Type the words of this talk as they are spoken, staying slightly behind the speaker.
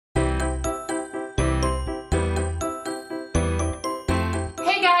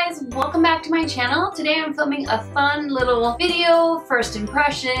welcome back to my channel. Today I'm filming a fun little video, first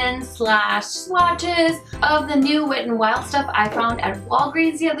impressions slash swatches of the new Wet n Wild stuff I found at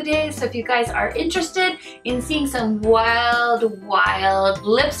Walgreens the other day. So if you guys are interested in seeing some wild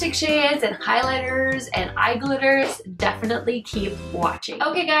lipstick shades and highlighters and eye glitters, definitely keep watching.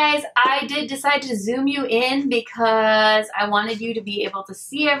 Okay guys, I did decide to zoom you in because I wanted you to be able to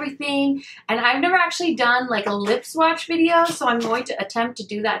see everything, and I've never actually done like a lip swatch video, so I'm going to attempt to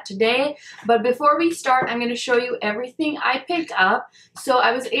do that today. But before we start, I'm going to show you everything I picked up. So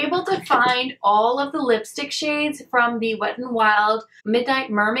I was able to find all of the lipstick shades from the Wet n Wild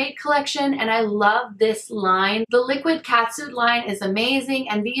Midnight Mermaid collection, and I love this line. The liquid catsuit line is amazing,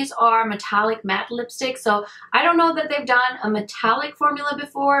 and these are metallic matte lipsticks. So I don't know that they've done a metallic formula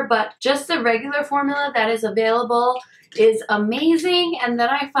before, but just the regular formula that is available is amazing. And then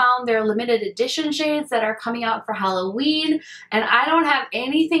I found their limited edition shades that are coming out for Halloween, and I don't have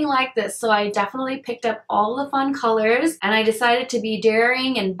anything like this, so I definitely picked up all the fun colors, and I decided to be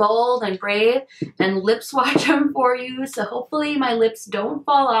daring and bold and brave and lip swatch them for you, so hopefully my lips don't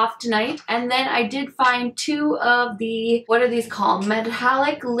fall off tonight. And then I did find two of the, what are these called,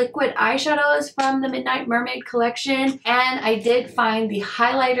 metallic liquid eyeshadows from the Midnight Mermaid collection, and I did find the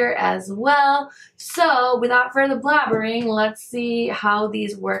highlighter as well. So without further blabbering, let's see how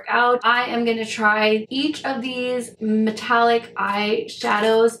these work out. I am going to try each of these metallic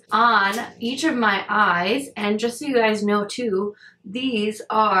eyeshadows on each of my eyes, and just so you guys know too, these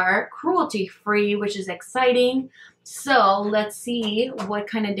are cruelty free, which is exciting. So let's see what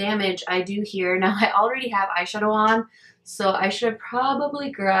kind of damage I do here. Now I already have eyeshadow on, so I should have probably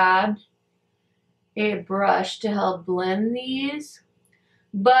grabbed a brush to help blend these.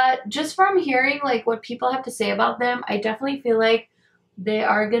 But just from hearing like what people have to say about them, I definitely feel like they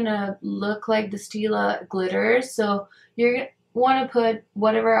are gonna look like the Stila glitters. So you're gonna want to put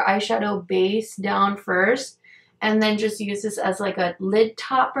whatever eyeshadow base down first, and then just use this as like a lid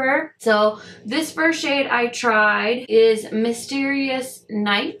topper. So this first shade I tried is Mysterious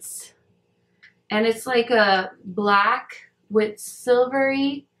Nights, and it's like a black with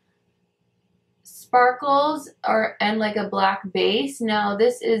silvery sparkles and like a black base. Now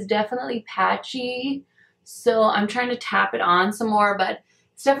this is definitely patchy, so I'm trying to tap it on some more, but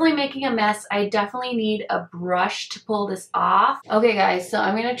it's definitely making a mess. I definitely need a brush to pull this off. Okay guys, so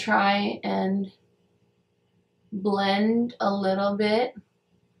I'm gonna try and blend a little bit.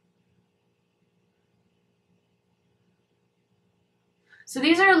 So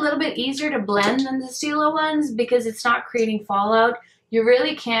these are a little bit easier to blend than the Stila ones because it's not creating fallout. You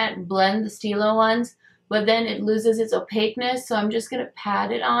really can't blend the Stila ones, but then it loses its opaqueness. So I'm just going to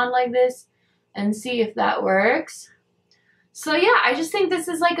pat it on like this and see if that works. So yeah, I just think this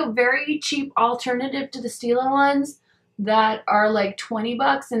is like a very cheap alternative to the Stila ones that are like 20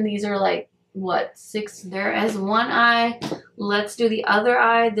 bucks, and these are like, what, 6? There is one eye. Let's do the other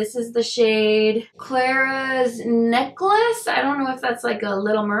eye. This is the shade Clara's Necklace. I don't know if that's like a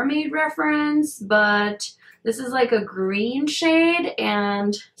Little Mermaid reference, but this is like a green shade,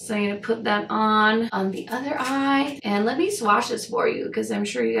 and so I'm going to put that on the other eye. And let me swatch this for you because I'm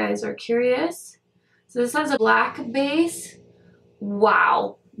sure you guys are curious. So this has a black base.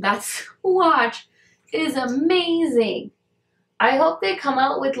 Wow, that swatch is amazing. I hope they come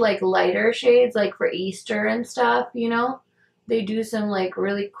out with like lighter shades like for Easter and stuff, you know. They do some like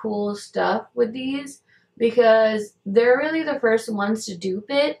really cool stuff with these because they're really the first ones to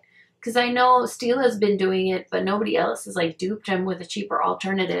dupe it. Because I know Stila's been doing it, but nobody else has like duped him with a cheaper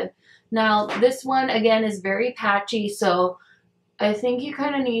alternative. Now this one again is very patchy, so I think you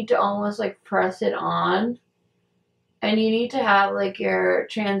kind of need to almost like press it on, and you need to have like your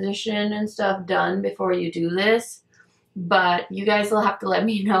transition and stuff done before you do this. But you guys will have to let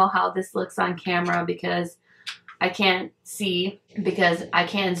me know how this looks on camera because I can't see, because I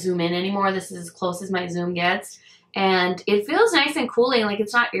can't zoom in anymore. This is as close as my zoom gets. And it feels nice and cooling, like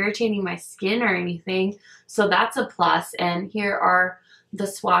it's not irritating my skin or anything. So that's a plus. And here are the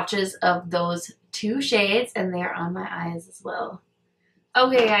swatches of those two shades, and they're on my eyes as well.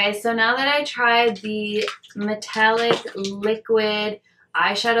 Okay guys, so now that I tried the metallic liquid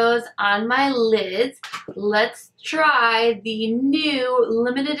eyeshadows on my lids, let's try the new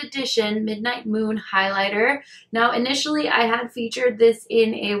limited edition Midnight Moon highlighter. Now initially I had featured this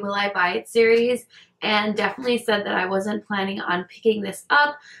in a Will I Buy It series, and definitely said that I wasn't planning on picking this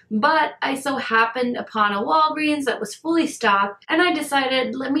up, but I so happened upon a Walgreens that was fully stocked, and I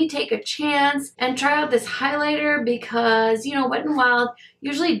decided, let me take a chance and try out this highlighter because, you know, Wet n Wild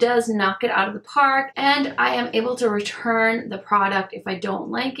usually does knock it out of the park, and I am able to return the product if I don't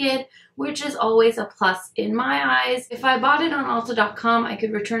like it, which is always a plus in my eyes. If I bought it on Ulta.com, I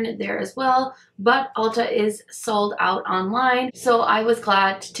could return it there as well, but Ulta is sold out online, so I was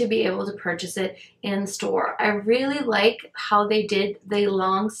glad to be able to purchase it in store. I really like how they did the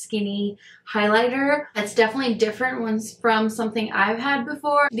long skinny highlighter. It's definitely different ones from something I've had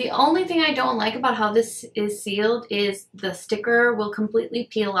before. The only thing I don't like about how this is sealed is the sticker will completely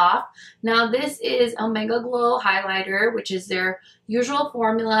peel off. Now this is Omega Glow highlighter, which is their usual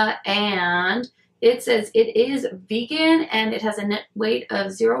formula, and it says it is vegan and it has a net weight of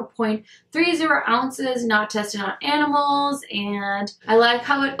 0.30 ounces, not tested on animals, and I like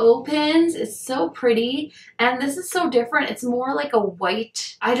how it opens. It's so pretty, and this is so different. It's more like a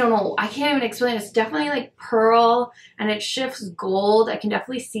white, I don't know, I can't even explain. It's definitely like pearl, and it shifts gold. I can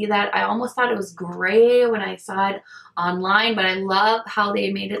definitely see that. I almost thought it was gray when I saw it online, but I love how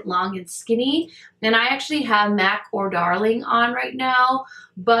they made it long and skinny. And I actually have MAC or Darling on right now,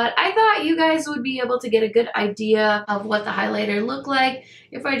 but I thought you guys would be able to get a good idea of what the highlighter looked like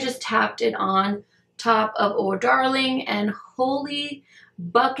if I just tapped it on top of Oh Darling, and holy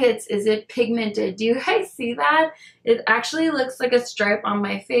buckets is it pigmented. Do you guys see that? It actually looks like a stripe on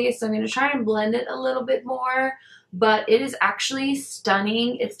my face, so I'm going to try and blend it a little bit more, but it is actually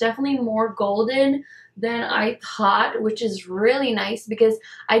stunning. It's definitely more golden than I thought, which is really nice because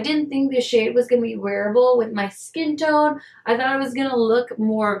I didn't think the shade was going to be wearable with my skin tone. I thought it was going to look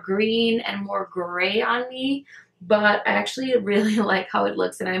more green and more gray on me, but I actually really like how it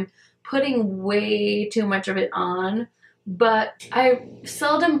looks, and I'm putting way too much of it on. But I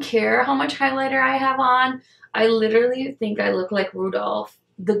seldom care how much highlighter I have on. I literally think I look like Rudolph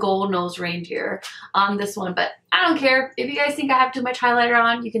the gold-nosed reindeer on this one, but I don't care. If you guys think I have too much highlighter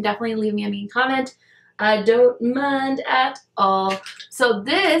on, you can definitely leave me a mean comment. I don't mind at all. So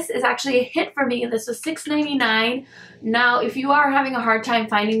this is actually a hit for me. This was $6.99. Now, if you are having a hard time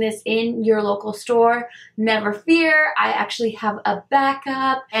finding this in your local store, never fear. I actually have a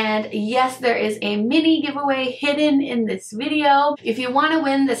backup. And yes, there is a mini giveaway hidden in this video. If you want to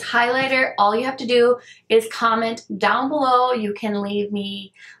win this highlighter, all you have to do is comment down below. You can leave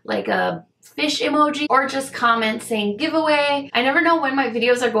me like a fish emoji or just comment saying giveaway. I never know when my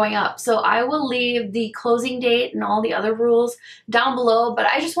videos are going up, so I will leave the closing date and all the other rules down below, but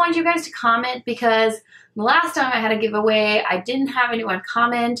I just wanted you guys to comment because the last time I had a giveaway, I didn't have anyone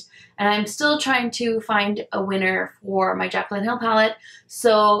comment, and I'm still trying to find a winner for my Jaclyn Hill palette.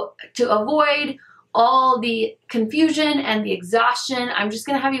 So to avoid all the confusion and the exhaustion, I'm just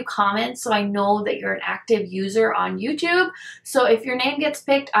gonna have you comment so I know that you're an active user on YouTube. So if your name gets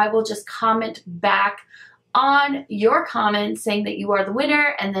picked, I will just comment back on your comment saying that you are the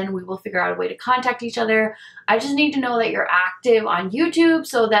winner, and then we will figure out a way to contact each other. I just need to know that you're active on YouTube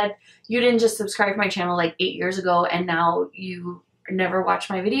so that you didn't just subscribe to my channel like 8 years ago and now you never watch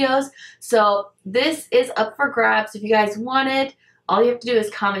my videos. So this is up for grabs. If you guys want it, all you have to do is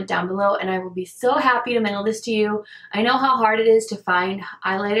comment down below, and I will be so happy to mail this to you. I know how hard it is to find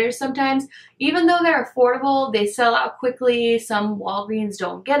highlighters sometimes. Even though they're affordable, they sell out quickly. Some Walgreens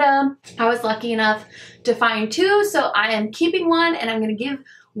don't get them. I was lucky enough to find two, so I am keeping one, and I'm going to give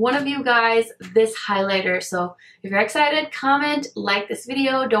one of you guys this highlighter. So if you're excited, comment, like this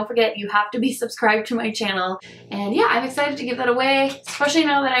video. Don't forget you have to be subscribed to my channel. And yeah, I'm excited to give that away, especially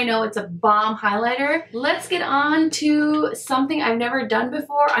now that I know it's a bomb highlighter. Let's get on to something I've never done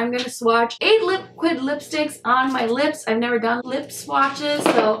before. I'm going to swatch 8 liquid lipsticks on my lips. I've never done lip swatches,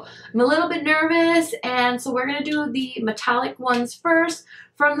 so I'm a little bit nervous. And so we're going to do the metallic ones first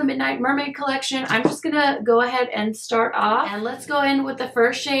from the Midnight Mermaid collection. I'm just gonna go ahead and start off, and let's go in with the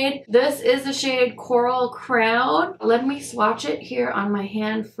first shade. This is the shade Coral Crown. Let me swatch it here on my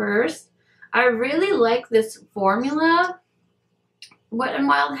hand first. I really like this formula Wet n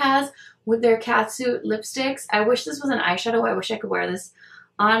Wild has with their catsuit lipsticks. I wish this was an eyeshadow. I wish I could wear this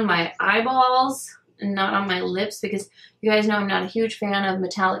on my eyeballs and not on my lips, because you guys know I'm not a huge fan of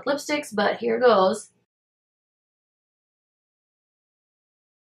metallic lipsticks, but here goes.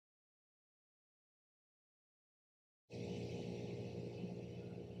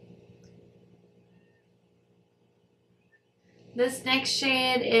 This next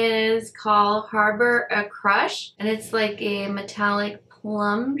shade is called Harbor a Crush, and it's like a metallic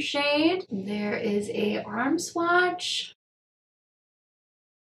plum shade. There is a arm swatch.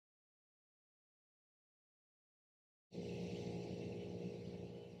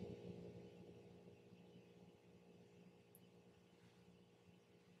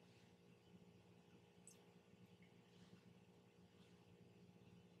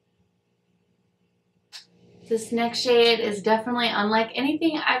 This next shade is definitely unlike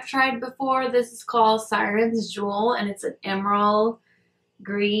anything I've tried before. This is called Siren's Jewel, and it's an emerald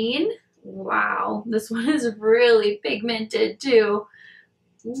green. Wow, this one is really pigmented too.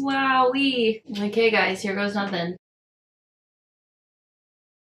 Wowee. Okay guys, here goes nothing.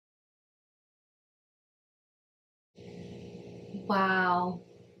 Wow.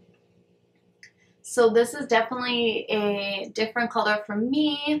 So this is definitely a different color from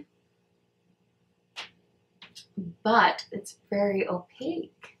me, but it's very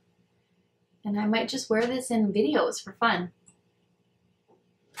opaque. And I might just wear this in videos for fun.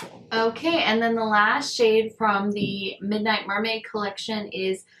 Okay, and then the last shade from the Midnight Mermaid collection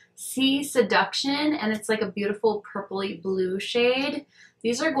is Sea Seduction, and it's like a beautiful purpley blue shade.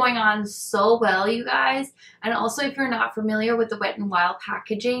 These are going on so well, you guys. And also, if you're not familiar with the Wet n Wild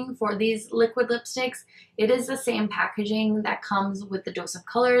packaging for these liquid lipsticks, it is the same packaging that comes with the Dose of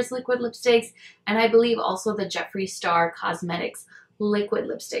Colors liquid lipsticks, and I believe also the Jeffree Star Cosmetics liquid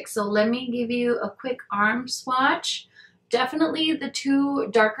lipstick. So let me give you a quick arm swatch. Definitely the two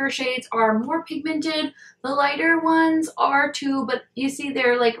darker shades are more pigmented. The lighter ones are too, but you see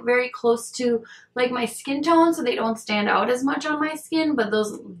they're like very close to like my skin tone, so they don't stand out as much on my skin, but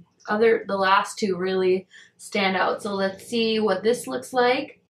the last two really stand out. So let's see what this looks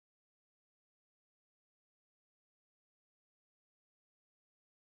like.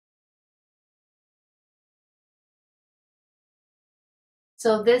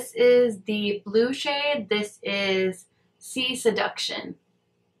 So this is the blue shade. This is Sea Seduction.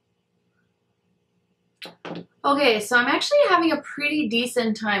 Okay, so I'm actually having a pretty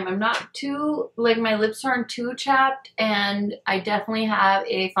decent time. I'm not too, like my lips aren't too chapped, and I definitely have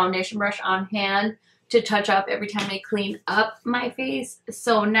a foundation brush on hand to touch up every time I clean up my face.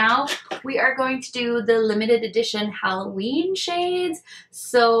 So now we are going to do the limited edition Halloween shades.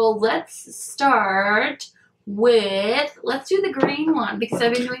 So let's start with, let's do the green one because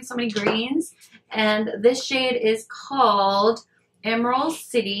I've been doing so many greens. And this shade is called Emerald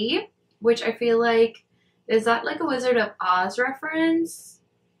City, which I feel like, is that like a Wizard of Oz reference?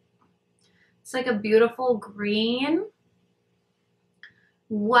 It's like a beautiful green.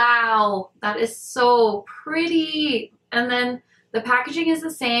 Wow, that is so pretty. And then the packaging is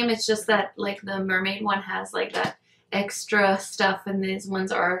the same. It's just that like the Mermaid one has like that extra stuff and these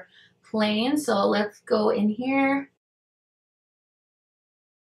ones are plain. So let's go in here.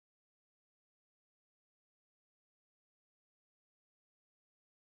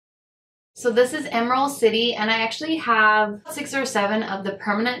 So this is Emerald City, and I actually have 6 or 7 of the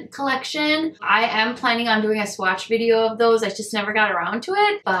permanent collection. I am planning on doing a swatch video of those. I just never got around to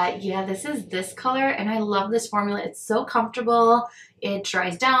it. But yeah, this is this color, and I love this formula. It's so comfortable. It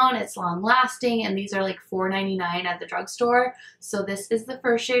dries down, it's long lasting, and these are like $4.99 at the drugstore. So this is the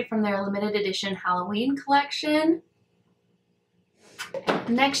first shade from their limited edition Halloween collection.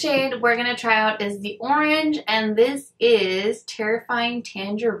 Next shade we're gonna try out is the orange, and this is Terrifying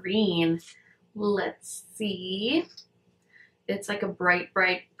Tangerine. Let's see. It's like a bright,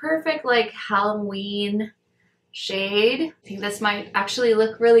 perfect like Halloween shade. I think this might actually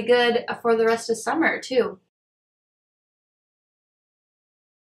look really good for the rest of summer too.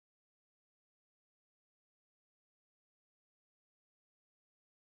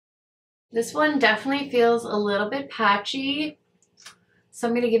 This one definitely feels a little bit patchy. So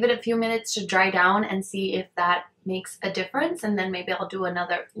I'm going to give it a few minutes to dry down and see if that makes a difference, and then maybe I'll do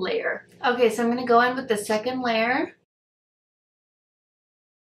another layer. Okay, so I'm going to go in with the second layer.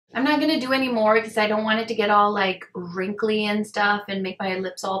 I'm not going to do any more because I don't want it to get all like wrinkly and stuff and make my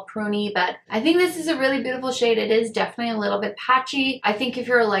lips all pruny, but I think this is a really beautiful shade. It is definitely a little bit patchy. I think if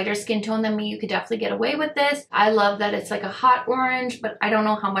you're a lighter skin tone than me, you could definitely get away with this. I love that it's like a hot orange, but I don't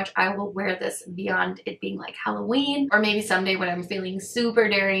know how much I will wear this beyond it being like Halloween, or maybe someday when I'm feeling super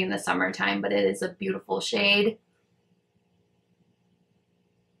daring in the summertime, but it is a beautiful shade.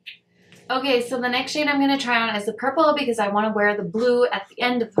 Okay, so the next shade I'm going to try on is the purple because I want to wear the blue at the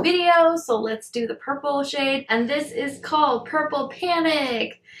end of the video. So let's do the purple shade. And this is called Purple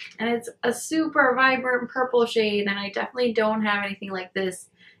Panic. And it's a super vibrant purple shade. And I definitely don't have anything like this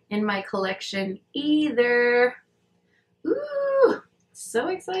in my collection either. Ooh, so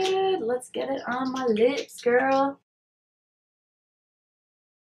excited. Let's get it on my lips, girl.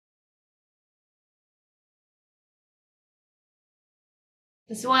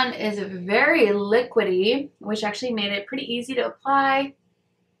 This one is very liquidy, which actually made it pretty easy to apply.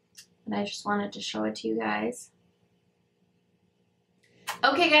 And I just wanted to show it to you guys.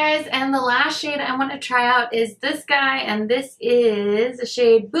 Okay guys, and the last shade I want to try out is this guy, and this is the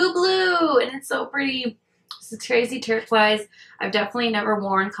shade Boo Blue, and it's so pretty. This is Crazy Turquoise. I've definitely never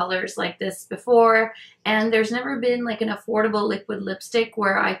worn colors like this before, and there's never been like an affordable liquid lipstick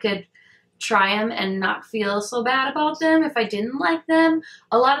where I could try them and not feel so bad about them if I didn't like them.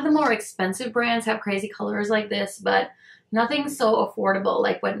 A lot of the more expensive brands have crazy colors like this, but nothing so affordable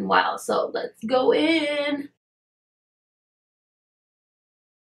like Wet n Wild. So let's go in.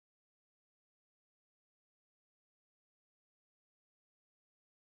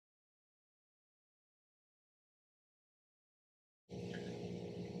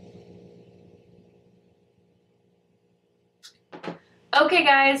 Okay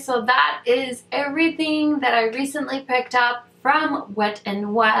guys, so that is everything that I recently picked up from Wet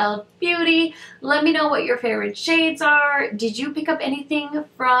n Wild Beauty. Let me know what your favorite shades are. Did you pick up anything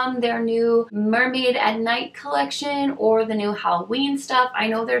from their new Mermaid at Night collection or the new Halloween stuff? I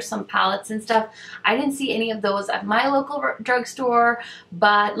know there's some palettes and stuff. I didn't see any of those at my local drugstore,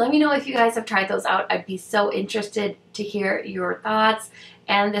 but let me know if you guys have tried those out. I'd be so interested to hear your thoughts.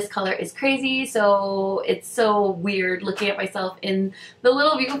 And this color is crazy, so it's so weird looking at myself in the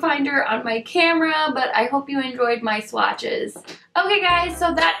little viewfinder on my camera, but I hope you enjoyed my swatches. Okay guys,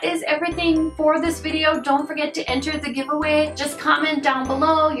 so that is everything for this video. Don't forget to enter the giveaway. Just comment down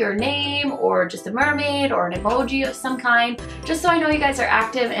below your name or just a mermaid or an emoji of some kind, just so I know you guys are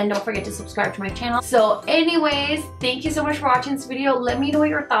active, and don't forget to subscribe to my channel. So anyways, thank you so much for watching this video. Let me know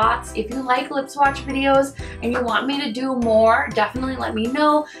your thoughts. If you like lip swatch videos and you want me to do more, definitely let me know.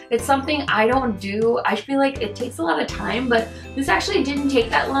 It's something I don't do. I feel like it takes a lot of time, but this actually didn't take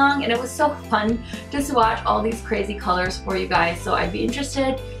that long, and it was so fun to swatch all these crazy colors for you guys. So I'd be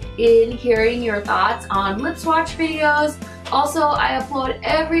interested in hearing your thoughts on lip swatch videos. Also, I upload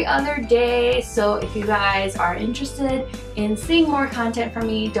every other day, so if you guys are interested in seeing more content from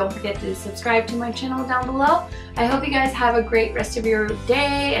me, don't forget to subscribe to my channel down below. I hope you guys have a great rest of your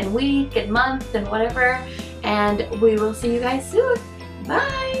day and week and month and whatever, and we will see you guys soon.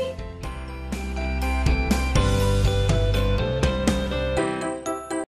 Bye!